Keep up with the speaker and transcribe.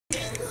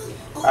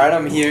Alright,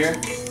 I'm here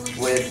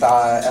with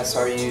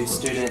SRU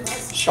student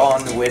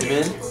Shawn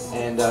Widman.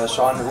 And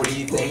Shawn, what do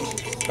you think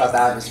about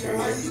the atmosphere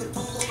here?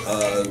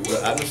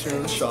 The atmosphere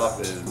in the shop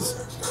is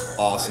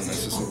awesome.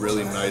 It's just a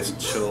really nice,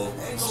 chill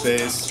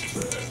space.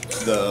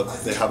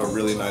 They have a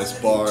really nice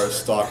bar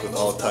stocked with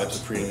all types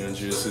of premium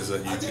juices that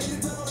you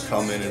can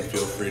come in and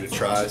feel free to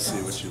try,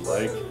 see what you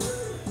like.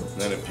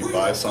 And then if you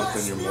buy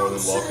something, you're more than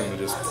welcome to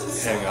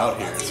just hang out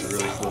here. It's a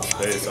really cool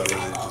space.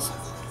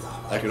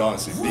 I could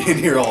honestly be in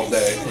here all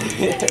day.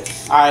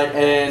 Alright,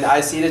 and I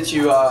see that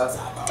you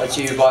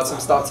bought some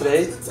stuff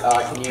today.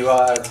 Can you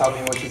tell me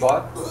what you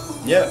bought?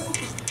 Yeah,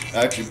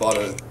 I actually bought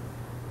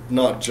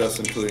not just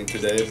including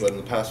today, but in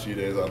the past few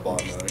days I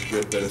bought a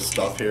good bit of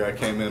stuff here. I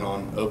came in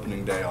on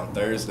opening day on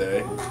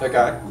Thursday.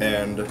 Okay.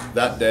 And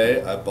that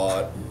day I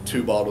bought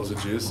 2 bottles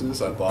of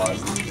juices. I bought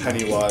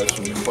Pennywise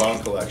from the Crown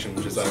Collection,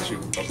 which is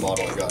actually a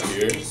bottle I got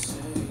here.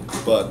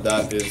 But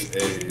that is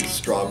a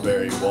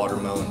strawberry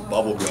watermelon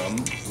bubble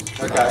gum.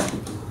 Okay.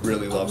 I'm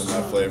really loving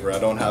that flavor. I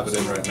don't have it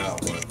in right now,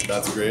 but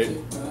that's great.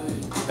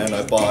 And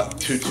I bought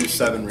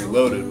 227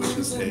 Reloaded, which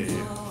is a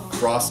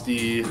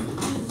frosty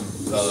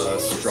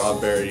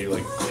strawberry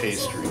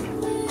pastry.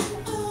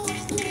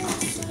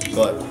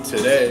 But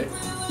today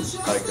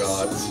I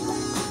got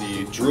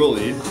the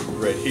Drooly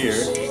right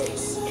here,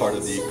 part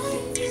of the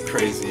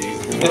crazy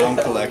Crown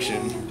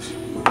Collection.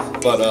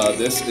 But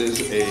this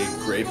is a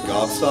grape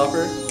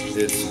gobstopper.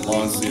 It's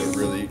honestly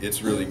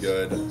it's really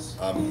good.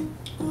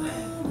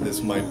 This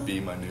might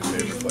be my new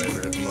favorite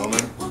flavor at the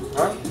moment.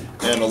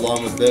 And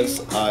along with this,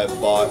 I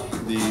bought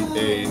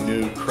a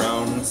new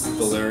Crown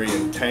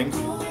Valerian tank.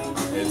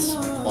 It's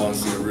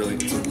honestly a really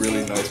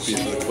nice piece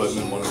of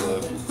equipment.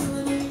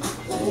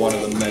 One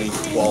of the many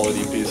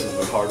quality pieces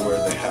of hardware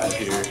they had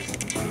here,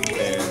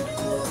 and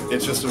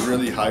it's just a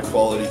really high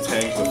quality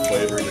tank. The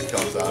flavor that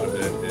comes out of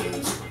it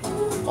is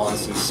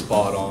honestly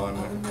spot on,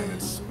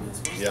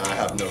 and I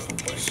have no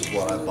complaints with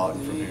what I bought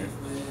from here.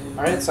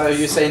 Alright, so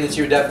you're saying that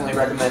you would definitely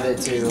recommend it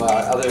to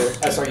other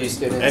SRU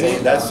students? Any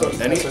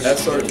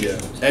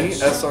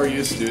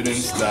SRU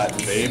students that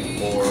vape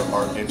or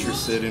are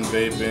interested in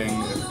vaping,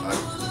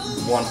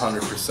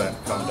 100%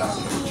 come down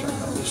here and check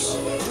out the shop.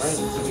 Alright,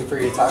 thank you for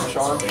your time,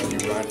 Shawn.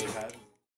 Thank you, Ryan.